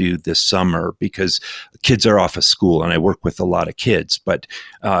want to do this summer because kids are off of school, and I work with a lot of kids, but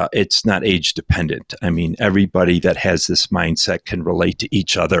it's not age dependent. I mean, everybody that has this mindset can relate to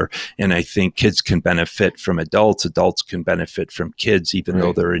each other. And I think kids can benefit from adults. Adults can benefit from kids, even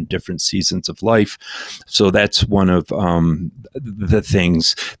though they're in different seasons of life. So that's one of the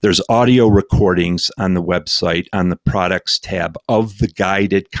things. There's audio recordings on the website on the products tab of the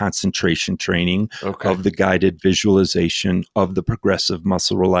guided concentration training, of the guided visualization, of the progressive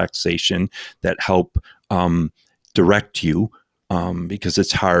muscle relaxation that help direct you, because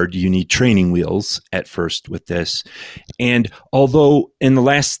it's hard. You need training wheels at first with this. And although, in the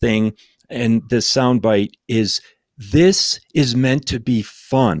last thing, and the soundbite is, this is meant to be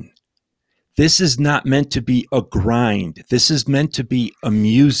fun. This is not meant to be a grind. This is meant to be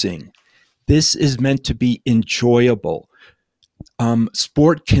amusing. This is meant to be enjoyable.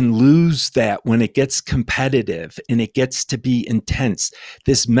 Sport can lose that when it gets competitive and it gets to be intense.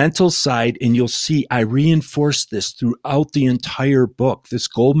 This mental side, and you'll see I reinforce this throughout the entire book, this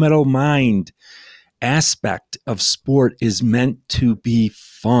Gold Medal Mind aspect of sport is meant to be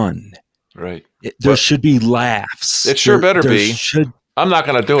fun. Right. There should be laughs. It sure better be. I'm not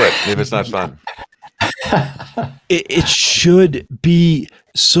going to do it if it's not fun. It should be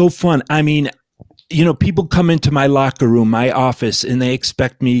so fun. I mean, people come into my locker room, my office, and they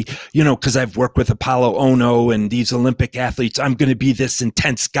expect me, because I've worked with Apollo Ono and these Olympic athletes, I'm going to be this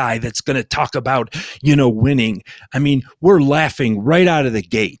intense guy that's going to talk about, winning. I mean, we're laughing right out of the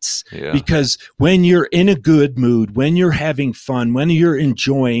gates, because when you're in a good mood, when you're having fun, when you're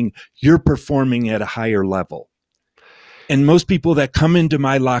enjoying, you're performing at a higher level. And most people that come into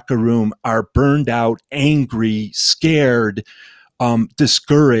my locker room are burned out, angry, scared,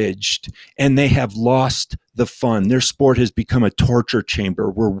 discouraged, and they have lost the fun. Their sport has become a torture chamber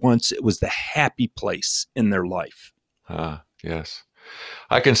where once it was the happy place in their life. Yes,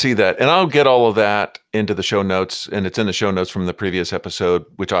 I can see that. And I'll get all of that into the show notes, and it's in the show notes from the previous episode,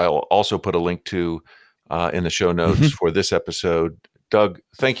 which I'll also put a link to in the show notes for this episode, Doug,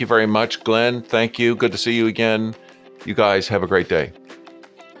 thank you very much. Glenn, thank you. Good to see you again. You guys have a great day.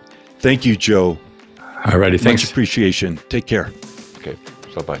 Thank you, Joe. All righty. Thanks. Much appreciation. Take care. Okay.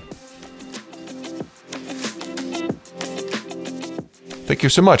 Bye-bye. Thank you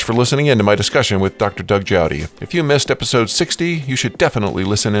so much for listening in to my discussion with Dr. Doug Jowdy. If you missed episode 60, you should definitely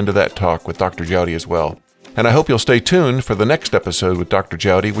listen into that talk with Dr. Jowdy as well. And I hope you'll stay tuned for the next episode with Dr.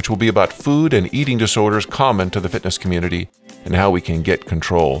 Jowdy, which will be about food and eating disorders common to the fitness community and how we can get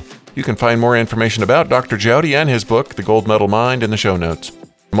control. You can find more information about Dr. Jowdy and his book, The Gold Medal Mind, in the show notes.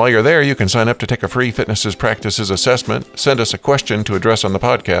 And while you're there, you can sign up to take a free Fitnesses Practices assessment, send us a question to address on the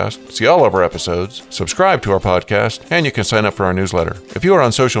podcast, see all of our episodes, subscribe to our podcast, and you can sign up for our newsletter. If you are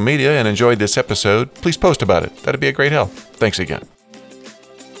on social media and enjoyed this episode, please post about it. That'd be a great help. Thanks again.